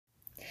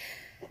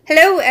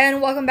Hello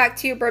and welcome back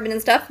to Bourbon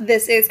and Stuff.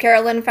 This is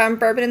Carolyn from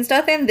Bourbon and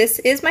Stuff, and this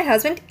is my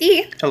husband,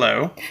 E.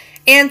 Hello.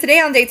 And today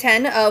on day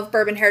 10 of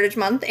Bourbon Heritage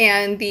Month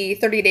and the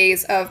 30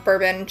 Days of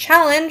Bourbon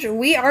Challenge,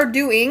 we are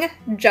doing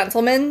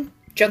Gentleman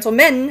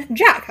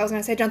Jack. I was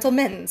going to say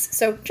Gentlemen's,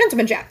 so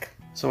Gentleman Jack.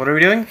 So what are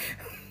we doing?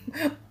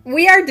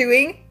 We are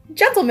doing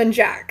Gentleman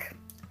Jack.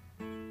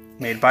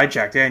 Made by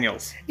Jack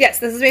Daniels. Yes,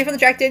 this is made from the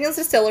Jack Daniels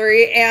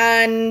Distillery,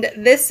 and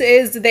this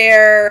is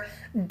their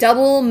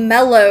double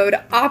mellowed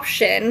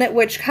option,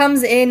 which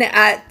comes in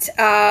at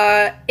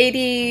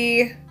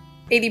 80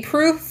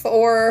 proof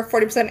or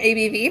 40%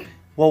 ABV.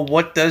 Well,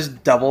 what does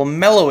double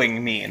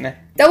mellowing mean?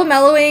 Double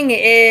mellowing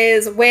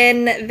is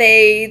when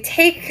they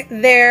take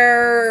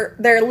their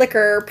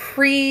liquor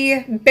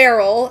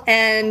pre-barrel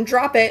and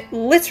drop it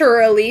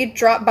literally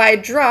drop by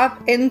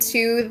drop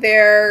into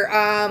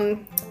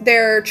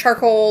their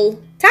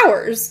charcoal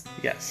towers.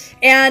 Yes.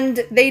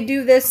 And they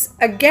do this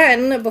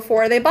again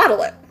before they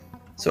bottle it.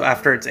 So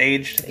after it's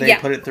aged, they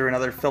put it through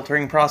another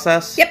filtering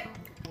process? Yep.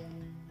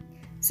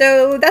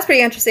 So that's pretty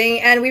interesting.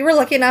 And we were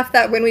lucky enough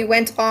that when we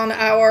went on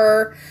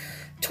our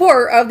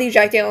tour of the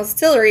Jack Daniel's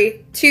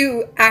Distillery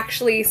to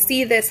actually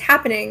see this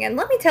happening. And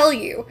let me tell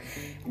you,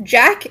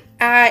 Jack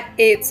at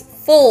its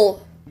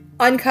full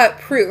uncut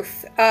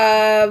proof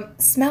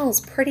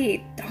smells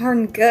pretty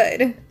darn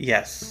good.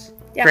 Yes.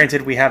 Yeah.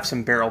 Granted, we have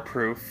some barrel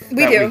proof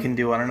we can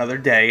do on another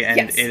day, and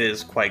it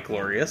is quite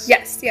glorious.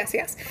 Yes.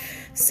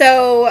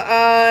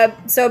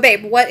 So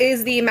babe, what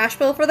is the mash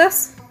bill for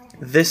this?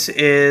 This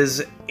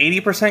is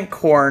 80%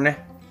 corn,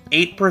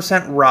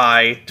 8%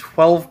 rye,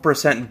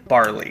 12%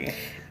 barley.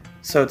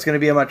 So it's going to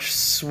be a much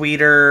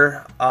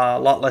sweeter, a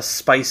lot less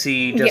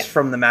spicy just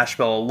from the mash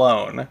bill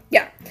alone.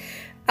 Yeah.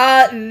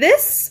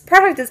 This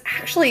product is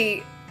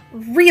actually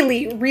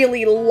really,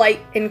 really light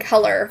in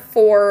color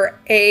for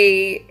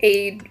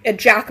a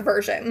Jack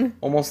version.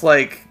 Almost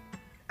like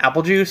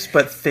apple juice,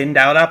 but thinned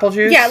out apple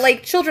juice? Yeah,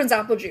 like children's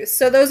apple juice.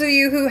 So those of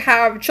you who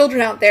have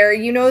children out there,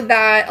 you know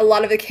that a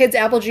lot of the kids'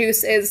 apple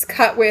juice is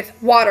cut with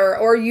water,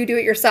 or you do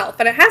it yourself.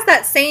 And it has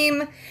that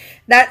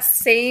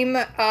same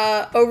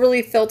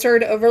overly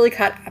filtered, overly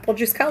cut apple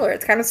juice color.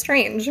 It's kind of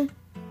strange.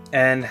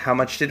 And how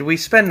much did we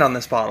spend on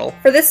this bottle?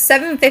 For this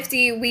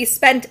 $7.50, we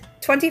spent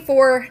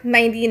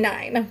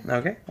 $24.99.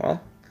 Okay,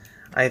 well,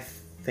 I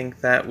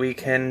think that we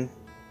can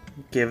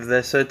give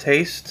this a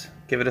taste,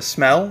 give it a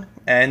smell,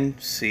 and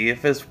see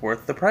if it's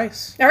worth the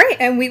price. All right,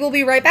 and we will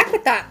be right back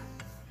with that.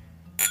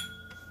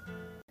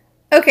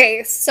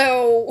 Okay,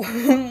 so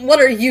what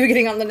are you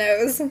getting on the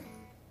nose?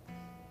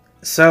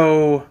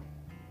 So,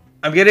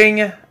 I'm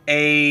getting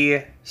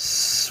a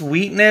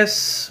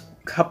sweetness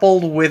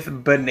coupled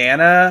with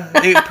banana,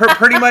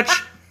 pretty much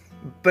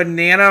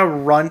banana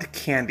runt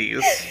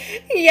candies.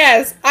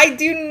 Yes, I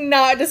do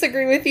not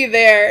disagree with you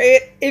there.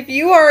 If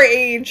you are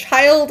a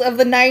child of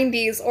the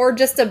 90s or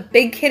just a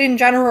big kid in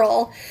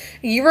general,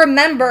 you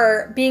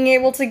remember being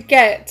able to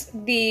get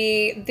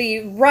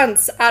the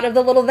runts out of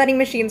the little vending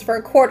machines for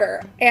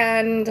 $0.25.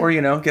 And or,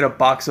 get a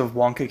box of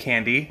Wonka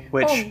candy,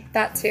 which,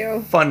 that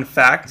too. Fun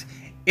fact,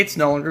 it's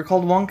no longer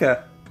called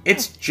Wonka.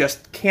 It's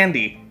just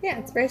candy. Yeah,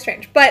 it's very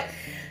strange. But,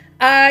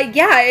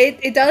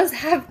 it does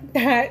have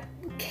that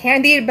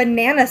candied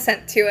banana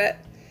scent to it.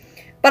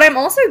 But I'm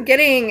also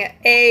getting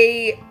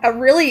a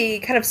really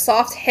kind of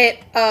soft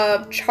hit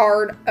of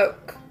charred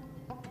oak.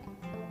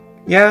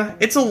 Yeah,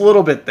 it's a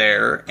little bit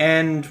there.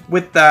 And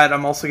with that,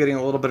 I'm also getting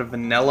a little bit of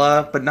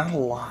vanilla, but not a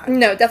lot.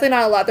 No, definitely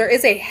not a lot. There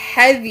is a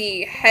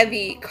heavy,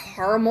 heavy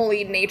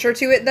caramely nature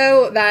to it,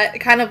 though. That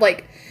kind of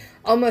like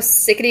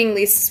almost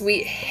sickeningly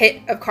sweet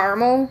hit of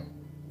caramel.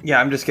 Yeah,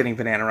 I'm just getting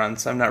banana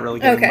runs. I'm not really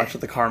getting much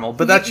of the caramel,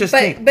 but that's just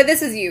me. But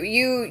this is you.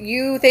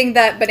 You think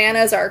that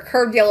bananas are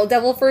curved yellow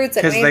devil fruits.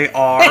 Because they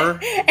are.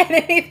 And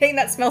anything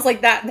that smells like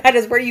that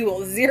is where you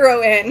will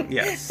zero in.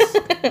 Yes.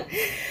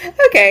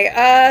 Okay,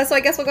 so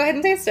I guess we'll go ahead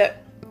and taste it.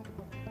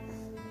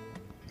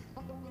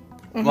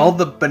 Mm-hmm. Well,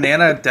 the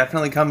banana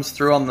definitely comes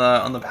through on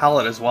the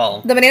palate as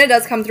well. The banana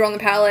does come through on the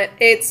palate.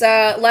 It's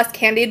less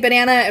candied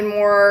banana and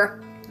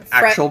more...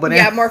 actual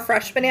banana? Yeah, more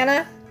fresh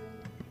banana.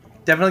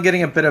 Definitely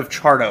getting a bit of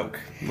charred oak,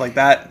 like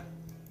that.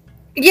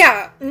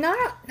 Yeah,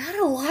 not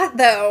a lot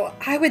though.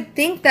 I would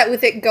think that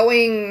with it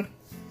going,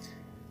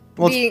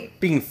 it's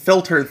being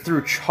filtered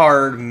through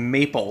charred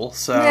maple,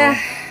 so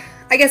yeah,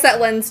 I guess that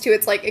lends to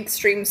its like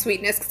extreme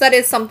sweetness, because that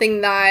is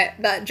something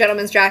that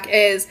Gentleman's Jack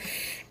is.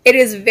 It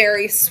is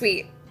very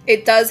sweet.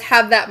 It does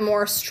have that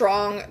more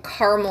strong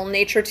caramel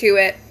nature to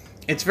it.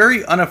 It's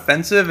very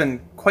unoffensive and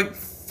quite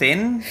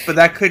thin, but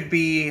that could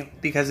be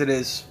because it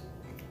is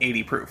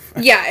 80 proof.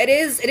 Yeah, it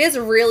is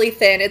really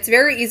thin. It's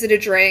very easy to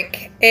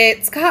drink.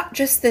 It's got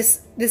just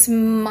this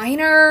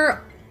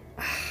minor,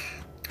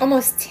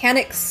 almost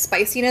tannic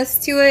spiciness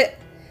to it,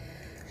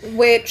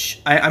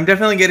 which... I'm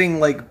definitely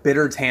getting, like,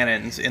 bitter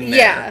tannins in there.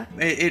 Yeah.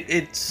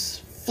 It's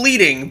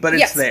fleeting, but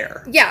it's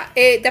there. Yeah,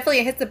 it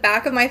definitely hits the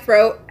back of my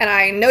throat, and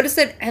I notice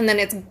it, and then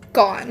it's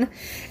gone.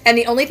 And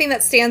the only thing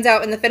that stands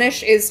out in the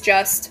finish is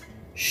just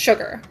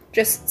sugar.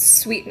 Just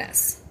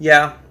sweetness.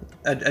 Yeah.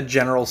 a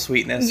general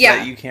sweetness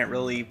that you can't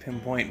really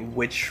pinpoint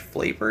which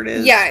flavor it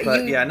is. Yeah, but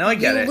I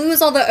get it. You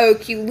lose all the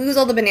oak, you lose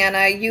all the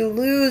banana, you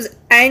lose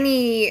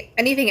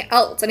anything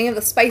else, any of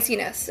the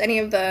spiciness, any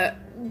of the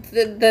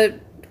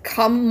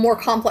more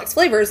complex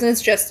flavors, and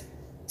it's just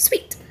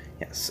sweet.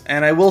 Yes,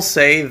 and I will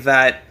say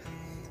that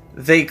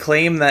they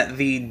claim that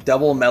the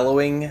double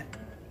mellowing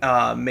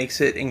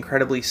makes it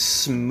incredibly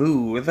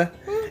smooth,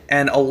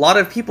 and a lot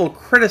of people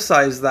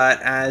criticize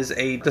that as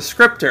a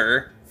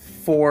descriptor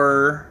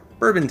for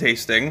bourbon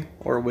tasting,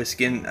 or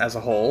whiskey as a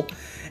whole.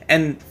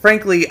 And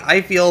frankly,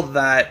 I feel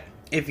that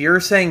if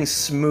you're saying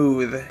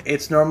smooth,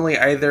 it's normally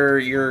either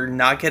you're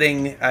not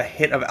getting a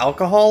hit of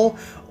alcohol,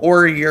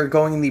 or you're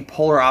going the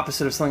polar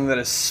opposite of something that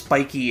is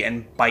spiky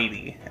and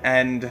bitey.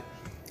 And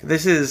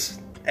this is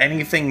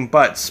anything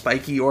but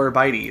spiky or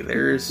bitey.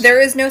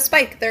 There is no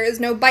spike, there is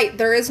no bite,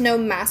 there is no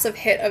massive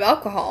hit of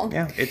alcohol.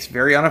 Yeah, it's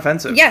very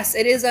unoffensive. Yes,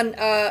 it is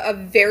a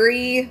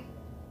very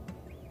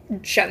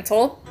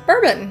gentle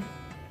bourbon.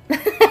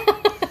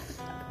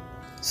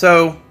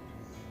 So,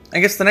 I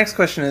guess the next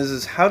question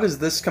is how does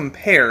this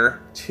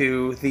compare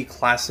to the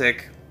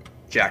classic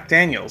Jack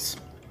Daniels?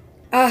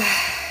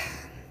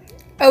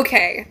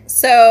 Okay,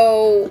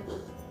 so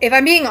if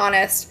I'm being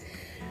honest,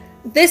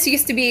 this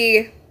used to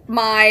be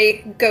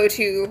my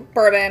go-to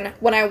bourbon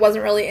when I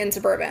wasn't really into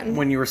bourbon.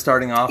 When you were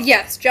starting off?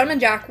 Yes, Gentleman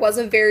Jack was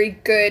a very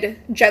good,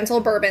 gentle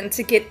bourbon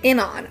to get in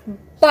on,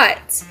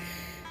 but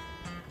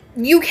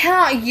you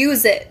cannot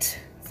use it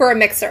for a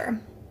mixer.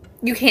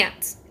 You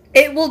can't.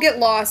 It will get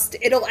lost.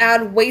 It'll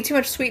add way too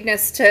much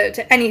sweetness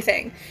to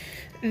anything.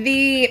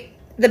 The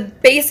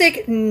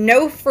basic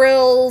no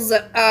frills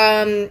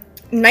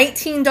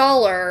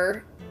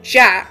 $19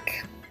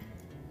 Jack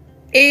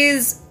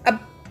is a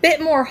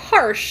bit more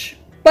harsh,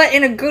 but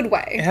in a good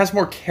way. It has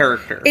more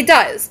character. It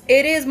does.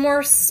 It is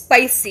more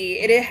spicy.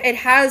 It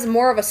has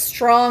more of a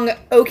strong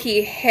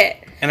oaky hit.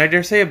 And I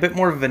dare say a bit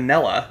more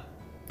vanilla.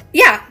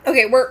 Yeah.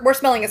 Okay, we're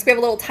smelling this. We have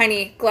a little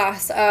tiny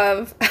glass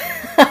of...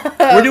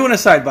 We're doing a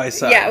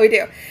side-by-side. Yeah, we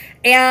do.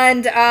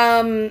 And,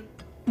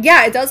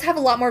 yeah, it does have a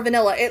lot more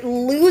vanilla. It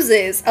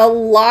loses a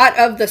lot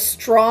of the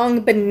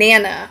strong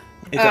banana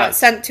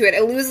scent to it.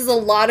 It loses a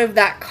lot of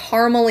that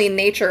caramely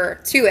nature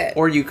to it.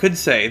 Or you could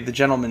say the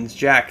Gentleman's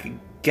Jack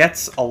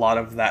gets a lot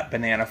of that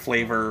banana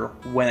flavor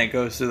when it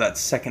goes through that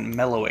second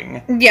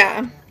mellowing.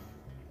 Yeah.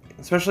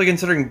 Especially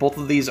considering both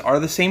of these are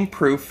the same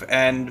proof,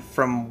 and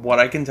from what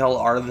I can tell,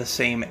 are the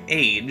same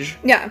age.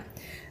 Yeah.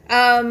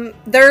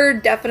 They're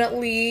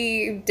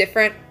definitely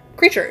different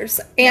creatures.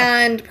 Yeah.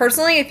 And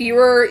personally, if you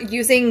were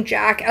using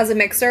Jack as a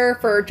mixer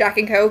for Jack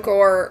and Coke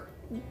or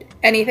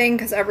anything,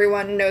 because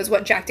everyone knows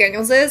what Jack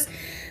Daniels is,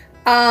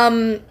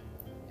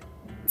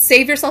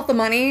 save yourself the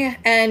money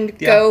and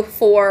go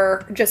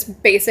for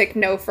just basic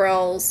no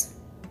frills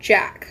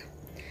Jack.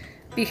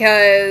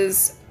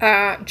 Because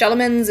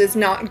Gentleman's is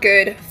not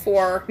good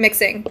for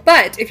mixing.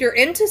 But if you're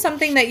into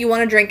something that you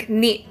want to drink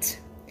neat,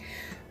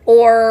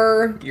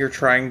 or you're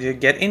trying to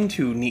get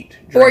into neat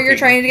drinking. Or you're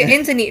trying to get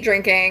into neat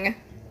drinking,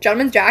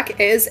 Gentleman's Jack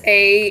is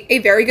a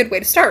very good way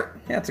to start.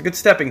 Yeah, it's a good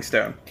stepping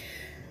stone.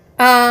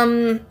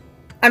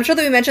 I'm sure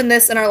that we mentioned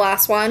this in our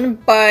last one,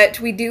 but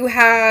we do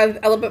have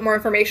a little bit more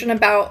information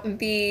about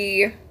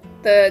the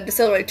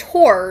distillery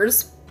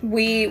tours.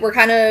 We were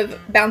kind of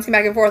bouncing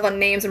back and forth on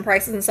names and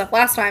prices and stuff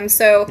last time,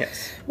 so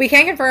we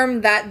can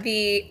confirm that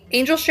the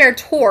Angel Share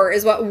tour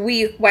is what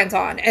we went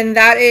on, and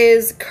that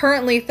is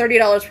currently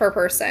 $30 per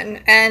person,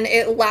 and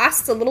it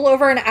lasts a little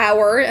over an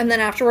hour, and then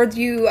afterwards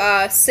you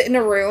sit in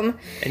a room.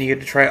 And you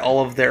get to try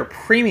all of their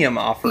premium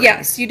offerings.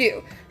 Yes, you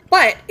do.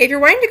 But if you're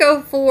wanting to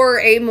go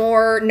for a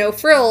more no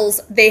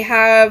frills, they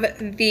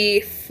have the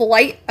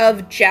Flight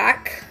of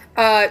Jack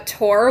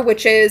tour,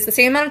 which is the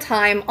same amount of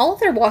time. All of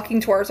their walking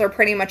tours are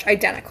pretty much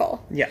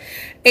identical. Yeah.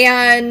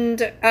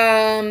 And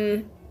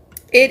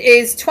it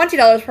is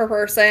 $20 per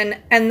person,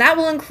 and that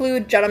will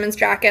include Gentleman's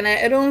Jack in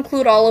it. It'll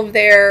include all of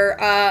their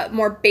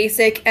more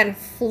basic and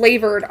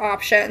flavored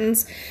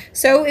options.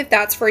 So if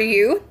that's for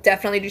you,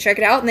 definitely do check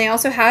it out. And they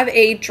also have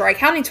a Dry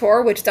County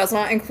tour, which does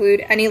not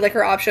include any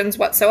liquor options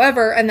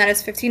whatsoever, and that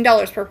is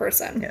 $15 per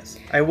person. Yes.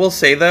 I will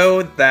say,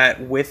 though,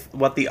 that with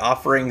what the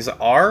offerings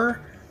are,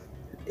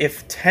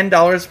 if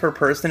 $10 per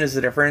person is the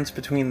difference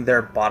between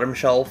their bottom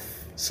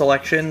shelf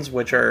selections,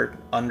 which are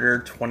under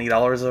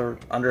 $20 or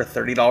under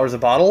 $30 a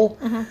bottle,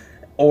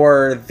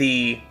 or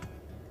the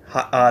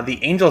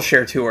Angel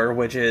Share tour,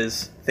 which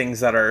is things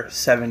that are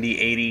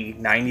 $70,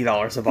 $80,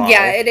 $90 a bottle.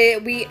 Yeah,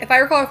 if I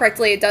recall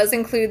correctly, it does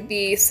include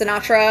the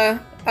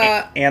Sinatra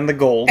and the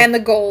Gold. And the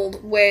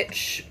Gold,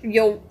 which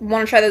you'll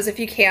want to try those if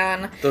you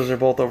can. Those are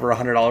both over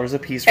 $100 a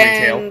piece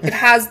retail. And it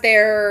has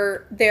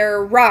their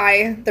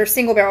rye, their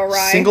single barrel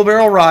rye. Single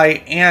barrel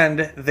rye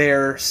and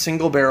their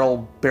single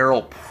barrel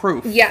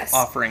proof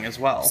offering as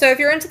well. So if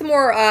you're into the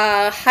more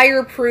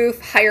higher proof,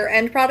 higher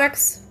end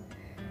products,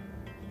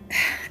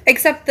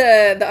 accept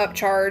the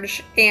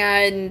upcharge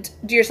and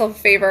do yourself a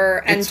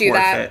favor and do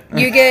that.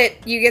 You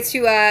get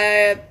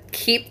to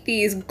keep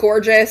these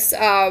gorgeous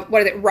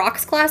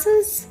rocks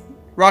glasses.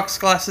 Rocks,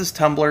 glasses,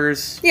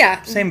 tumblers.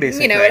 Yeah. Same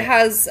basic You know, thing. it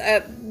has,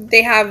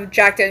 they have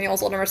Jack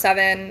Daniel's Old Number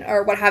 7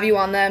 or what have you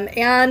on them,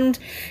 and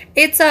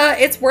it's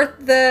worth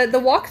the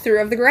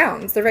walkthrough of the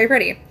grounds. They're very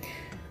pretty.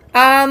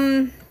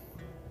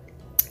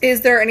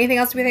 Is there anything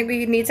else we think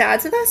we need to add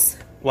to this?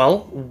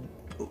 Well,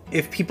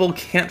 if people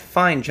can't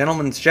find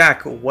Gentleman's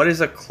Jack, what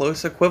is a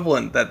close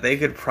equivalent that they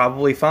could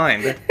probably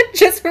find?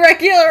 Just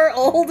regular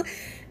old,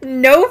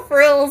 no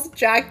frills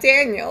Jack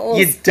Daniels.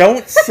 You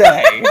don't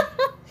say.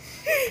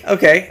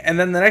 Okay, and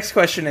then the next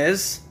question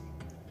is,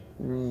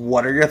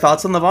 what are your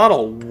thoughts on the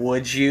bottle?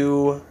 Would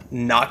you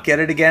not get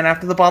it again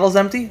after the bottle's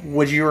empty?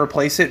 Would you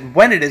replace it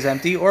when it is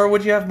empty, or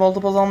would you have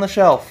multiples on the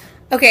shelf?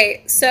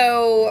 Okay,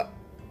 so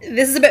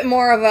this is a bit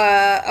more of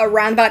a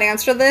roundabout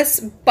answer to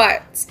this,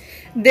 but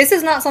this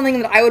is not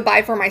something that I would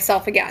buy for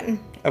myself again.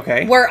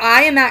 Okay. Where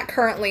I am at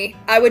currently,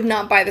 I would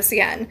not buy this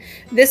again.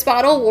 This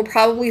bottle will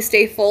probably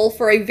stay full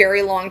for a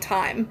very long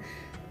time.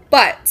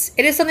 But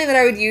it is something that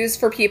I would use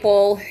for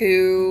people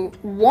who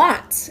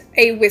want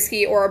a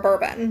whiskey or a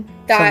bourbon.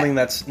 Something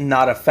that's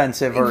not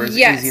offensive or is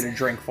easy to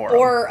drink for 'em.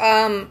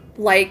 Or,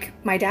 like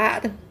my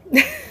dad.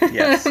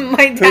 Yes.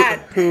 My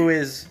dad. Who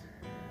is...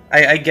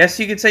 I guess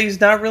you could say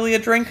he's not really a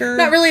drinker.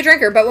 Not really a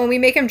drinker, but when we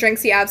make him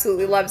drinks, he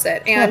absolutely loves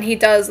it. And he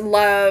does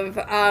love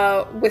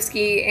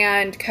whiskey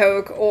and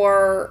Coke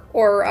or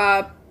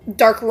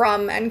dark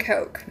rum and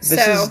Coke.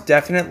 This is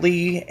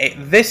definitely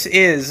this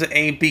is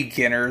a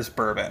beginner's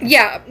bourbon.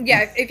 Yeah.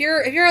 If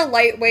you're a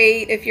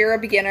lightweight, if you're a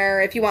beginner,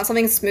 if you want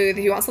something smooth,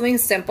 if you want something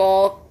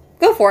simple,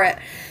 go for it.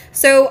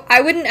 So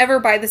I wouldn't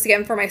ever buy this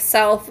again for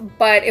myself,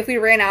 but if we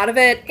ran out of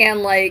it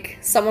and like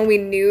someone we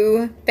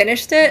knew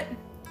finished it,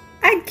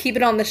 I'd keep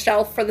it on the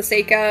shelf for the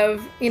sake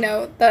of,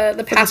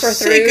 the pass or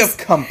throughs. For the sake of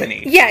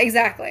company. Yeah,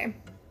 exactly.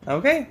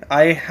 Okay,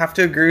 I have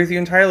to agree with you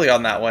entirely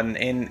on that one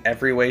in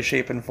every way,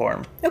 shape, and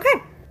form. Okay.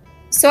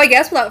 So I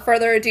guess without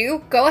further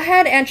ado, go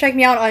ahead and check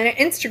me out on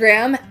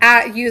Instagram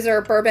at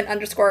user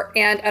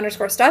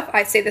bourbon_and_stuff.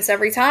 I say this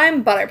every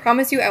time, but I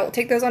promise you I will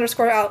take those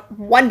underscore out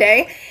one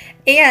day.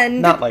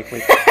 And not likely.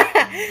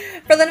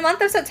 For the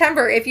month of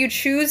September, if you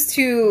choose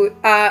to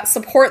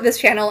support this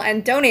channel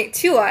and donate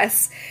to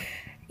us,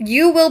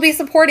 you will be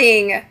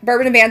supporting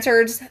Bourbon and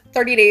Banter's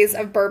 30 Days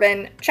of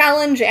Bourbon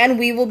Challenge, and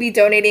we will be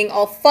donating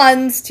all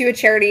funds to a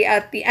charity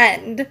at the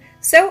end.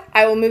 So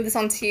I will move this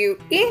on to you,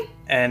 E.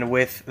 And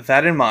with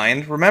that in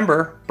mind,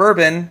 remember,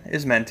 bourbon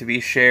is meant to be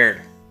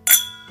shared.